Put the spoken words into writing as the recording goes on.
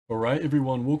Alright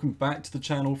everyone, welcome back to the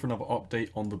channel for another update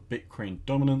on the Bitcoin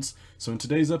dominance. So in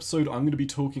today's episode, I'm going to be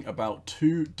talking about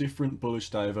two different bullish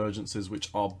divergences which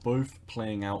are both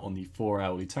playing out on the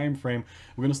 4-hourly time frame.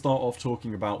 We're going to start off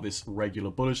talking about this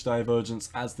regular bullish divergence,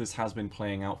 as this has been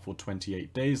playing out for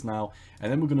 28 days now,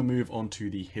 and then we're going to move on to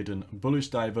the hidden bullish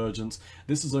divergence.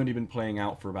 This has only been playing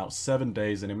out for about 7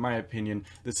 days, and in my opinion,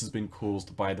 this has been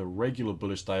caused by the regular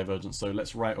bullish divergence. So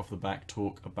let's right off the back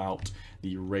talk about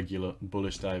the regular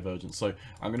bullish divergence. So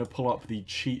I'm going to pull up the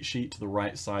cheat sheet to the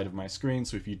right side of my screen,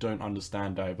 so if you don't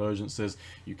understand divergences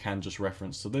you can just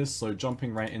reference to this. So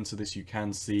jumping right into this, you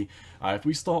can see if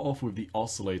we start off with the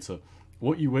oscillator,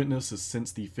 what you witness is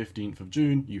since the 15th of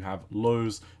June you have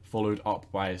lows followed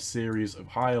up by a series of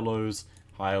higher lows,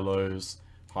 higher lows,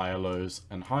 higher lows,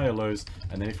 and higher lows.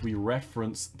 And then if we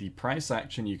reference the price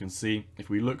action, you can see if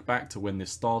we look back to when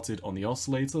this started on the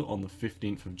oscillator on the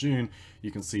 15th of June,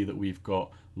 you can see that we've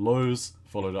got lows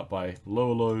followed up by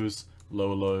lower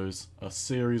lows, a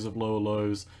series of lower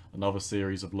lows, another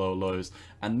series of lower lows,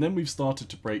 and then we've started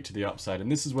to break to the upside.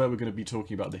 And this is where we're going to be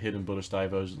talking about the hidden bullish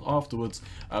divergence afterwards,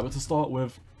 but to start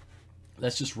with,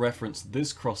 let's just reference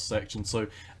this cross section. So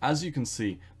as you can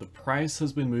see, the price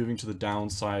has been moving to the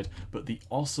downside, but the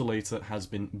oscillator has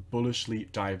been bullishly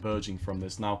diverging from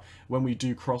this. Now, when we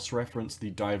do cross-reference the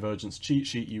divergence cheat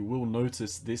sheet, you will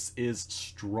notice this is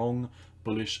strong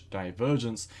bullish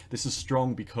divergence. This is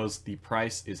strong because the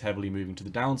price is heavily moving to the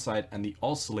downside and the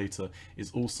oscillator is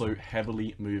also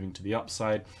heavily moving to the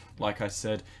upside. Like I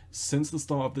said, since the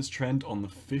start of this trend on the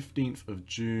 15th of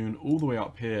June all the way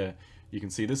up here, you can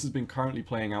see this has been currently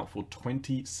playing out for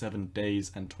 27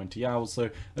 days and 20 hours. So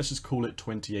let's just call it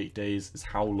 28 days is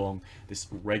how long this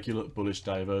regular bullish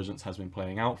divergence has been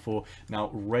playing out for. Now,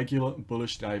 regular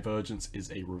bullish divergence is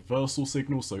a reversal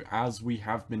signal. So as we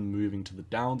have been moving to the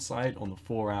downside on the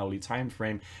 4-hourly time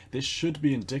frame, this should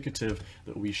be indicative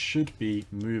that we should be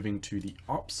moving to the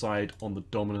upside on the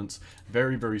dominance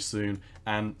very, very soon.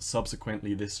 And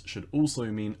subsequently, this should also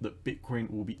mean that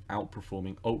Bitcoin will be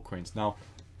outperforming altcoins. Now,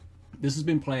 this has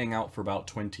been playing out for about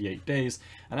 28 days,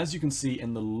 and as you can see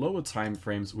in the lower time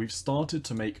frames, we've started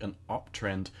to make an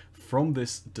uptrend from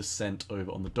this descent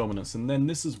over on the dominance, and then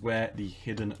this is where the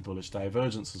hidden bullish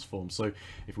divergence has formed. So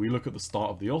if we look at the start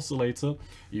of the oscillator,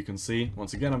 you can see,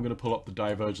 once again, I'm going to pull up the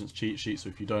divergence cheat sheet, so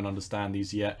if you don't understand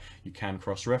these yet, you can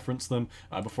cross-reference them.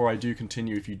 Before I do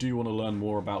continue, if you do want to learn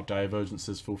more about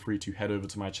divergences, feel free to head over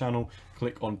to my channel,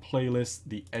 click on playlist,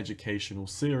 the educational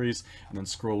series, and then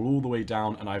scroll all the way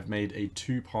down, and I've made a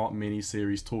 2-part mini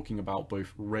series talking about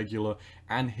both regular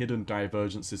and hidden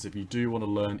divergences. If you do want to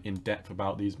learn in depth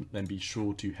about these, then be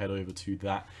sure to head over to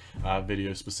that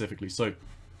video specifically. So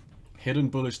hidden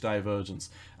bullish divergence,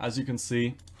 as you can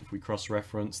see, if we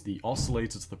cross-reference the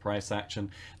oscillator to the price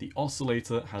action, the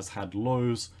oscillator has had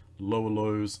lows, lower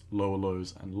lows, lower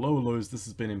lows, and lower lows. This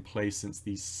has been in place since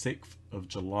the 6th of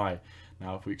July.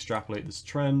 Now, if we extrapolate this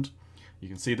trend, you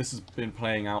can see this has been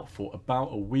playing out for about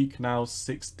a week now,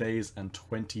 6 days and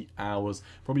 20 hours.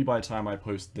 Probably by the time I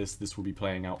post this, this will be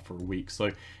playing out for a week. So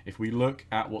if we look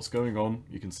at what's going on,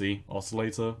 you can see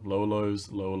oscillator, lower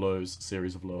lows,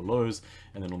 series of lower lows.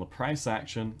 And then on the price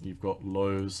action, you've got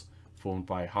lows formed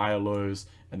by higher lows,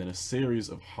 and then a series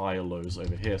of higher lows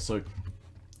over here. So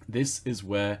this is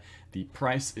where the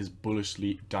price is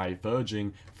bullishly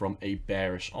diverging from a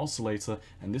bearish oscillator,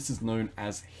 and this is known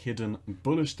as hidden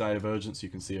bullish divergence. You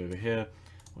can see over here,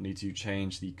 I'll need to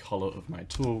change the color of my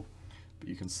tool, but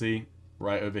you can see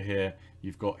right over here,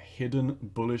 you've got hidden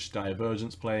bullish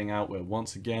divergence playing out, where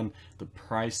once again, the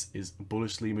price is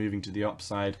bullishly moving to the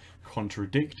upside,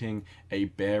 contradicting a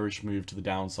bearish move to the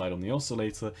downside on the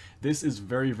oscillator. This is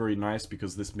very, very nice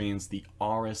because this means the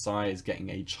RSI is getting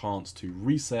a chance to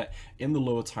reset in the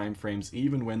lower time frames,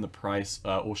 even when the price,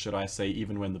 or should I say,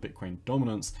 even when the Bitcoin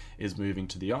dominance is moving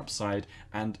to the upside.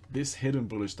 And this hidden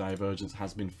bullish divergence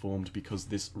has been formed because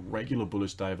this regular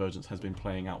bullish divergence has been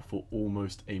playing out for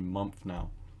almost a month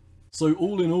now. So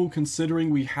all in all,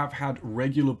 considering we have had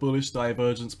regular bullish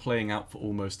divergence playing out for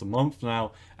almost a month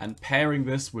now, and pairing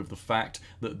this with the fact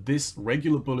that this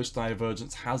regular bullish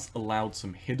divergence has allowed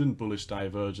some hidden bullish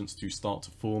divergence to start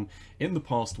to form in the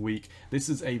past week, this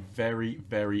is a very,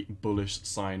 very bullish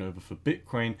sign over for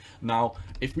Bitcoin. Now,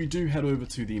 if we do head over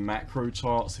to the macro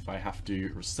charts, if I have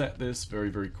to reset this very,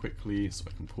 very quickly so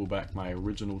I can pull back my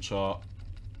original chart,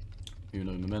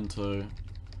 uno momento.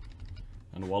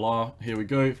 And voila, here we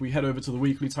go. If we head over to the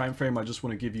weekly time frame, I just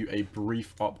want to give you a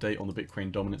brief update on the Bitcoin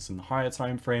dominance in the higher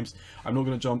time frames. I'm not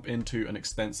going to jump into an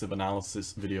extensive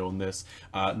analysis video on this,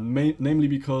 namely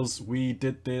because we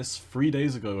did this 3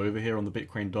 days ago over here on the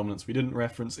Bitcoin dominance. We didn't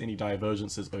reference any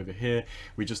divergences over here.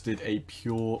 We just did a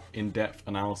pure in-depth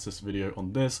analysis video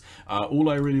on this. All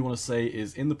I really want to say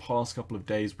is in the past couple of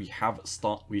days, we have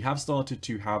started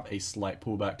to have a slight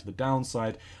pullback to the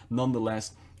downside.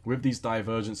 Nonetheless, with these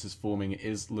divergences forming, it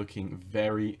is looking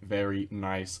very, very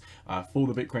nice for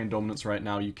the Bitcoin dominance right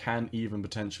now. You can even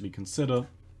potentially consider,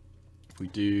 if we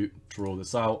do draw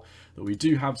this out, that we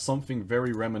do have something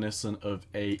very reminiscent of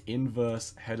a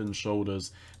inverse head and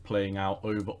shoulders playing out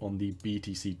over on the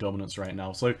BTC dominance right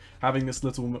now. So having this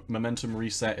little momentum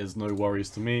reset is no worries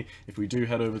to me. If we do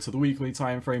head over to the weekly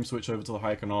time frame, switch over to the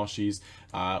Heikanashis,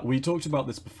 we talked about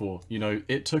this before. You know,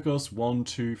 it took us 1,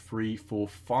 2, 3, 4,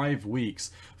 5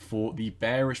 weeks for the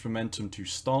bearish momentum to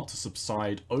start to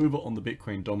subside over on the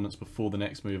Bitcoin dominance before the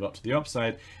next move up to the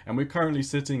upside, and we're currently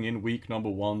sitting in week number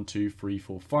 1, 2, 3,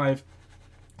 4, 5.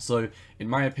 So in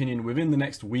my opinion, within the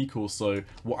next week or so,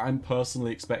 what I'm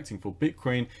personally expecting for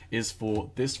Bitcoin is for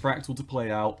this fractal to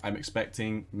play out. I'm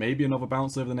expecting maybe another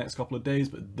bounce over the next couple of days,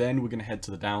 but then we're going to head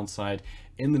to the downside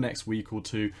in the next week or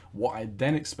two. What I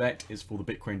then expect is for the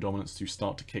Bitcoin dominance to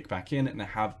start to kick back in and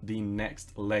have the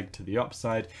next leg to the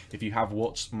upside. If you have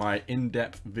watched my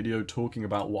in-depth video talking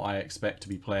about what I expect to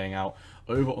be playing out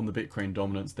over on the Bitcoin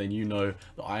dominance, then you know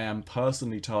that I am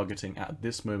personally targeting at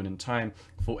this moment in time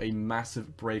for a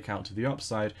massive breakout to the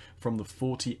upside from the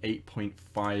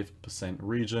 48.5%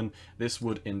 region. This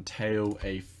would entail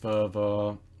a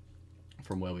further,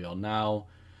 from where we are now,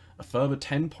 a further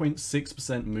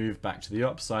 10.6% move back to the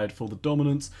upside for the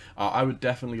dominance. I would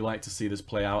definitely like to see this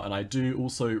play out, and I do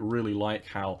also really like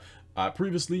how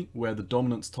previously, where the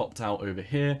dominance topped out over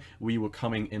here, we were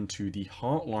coming into the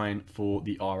heart line for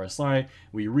the RSI.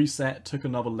 We reset, took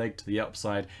another leg to the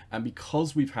upside, and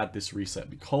because we've had this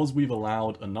reset, because we've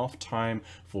allowed enough time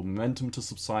for momentum to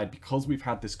subside, because we've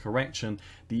had this correction,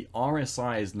 the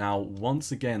RSI is now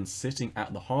once again sitting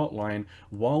at the heart line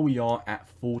while we are at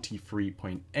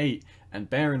 43.8. And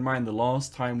bear in mind, the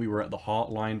last time we were at the heart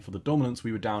line for the dominance,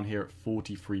 we were down here at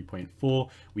 43.4.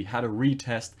 We had a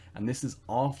retest, and this is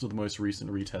after the most recent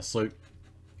retest. So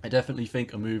I definitely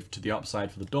think a move to the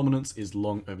upside for the dominance is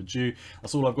long overdue.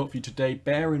 That's all I've got for you today.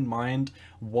 Bear in mind,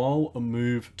 while a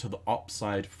move to the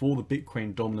upside for the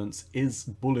Bitcoin dominance is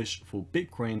bullish for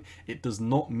Bitcoin, it does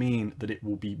not mean that it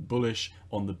will be bullish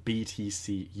on the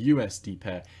BTC USD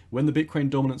pair. When the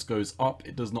Bitcoin dominance goes up,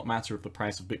 it does not matter if the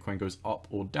price of Bitcoin goes up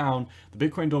or down. The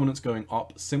Bitcoin dominance going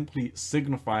up simply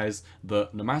signifies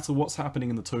that no matter what's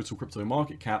happening in the total crypto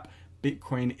market cap,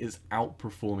 Bitcoin is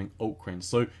outperforming altcoins.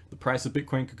 So the price of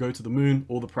Bitcoin could go to the moon,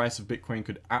 or the price of Bitcoin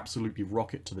could absolutely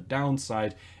rocket to the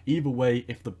downside. Either way,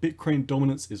 if the Bitcoin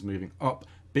dominance is moving up,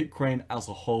 Bitcoin as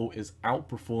a whole is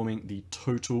outperforming the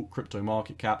total crypto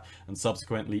market cap, and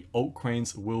subsequently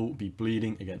altcoins will be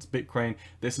bleeding against Bitcoin.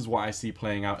 This is what I see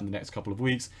playing out in the next couple of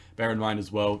weeks. Bear in mind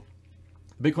as well,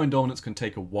 Bitcoin dominance can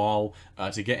take a while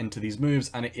to get into these moves,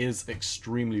 and it is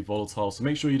extremely volatile. So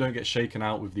make sure you don't get shaken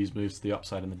out with these moves to the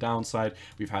upside and the downside.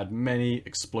 We've had many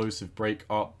explosive break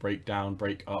up, break down,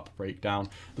 break up, break down.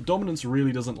 The dominance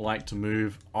really doesn't like to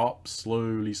move up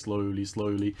slowly, slowly,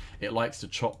 slowly. It likes to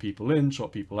chop people in,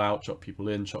 chop people out, chop people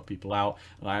in, chop people out.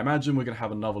 And I imagine we're going to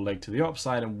have another leg to the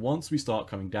upside. And once we start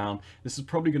coming down, this is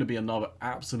probably going to be another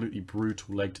absolutely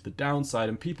brutal leg to the downside.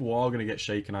 And people are going to get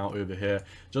shaken out over here,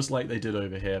 just like they did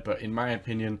over here. But in my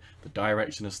opinion, the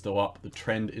direction is still up. The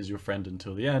trend is your friend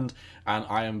until the end, and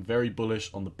I am very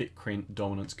bullish on the Bitcoin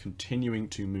dominance continuing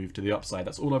to move to the upside.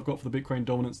 That's all I've got for the Bitcoin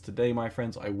dominance today, my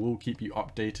friends. I will keep you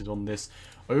updated on this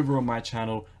over on my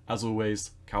channel. As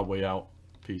always, cowboy out.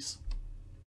 Peace.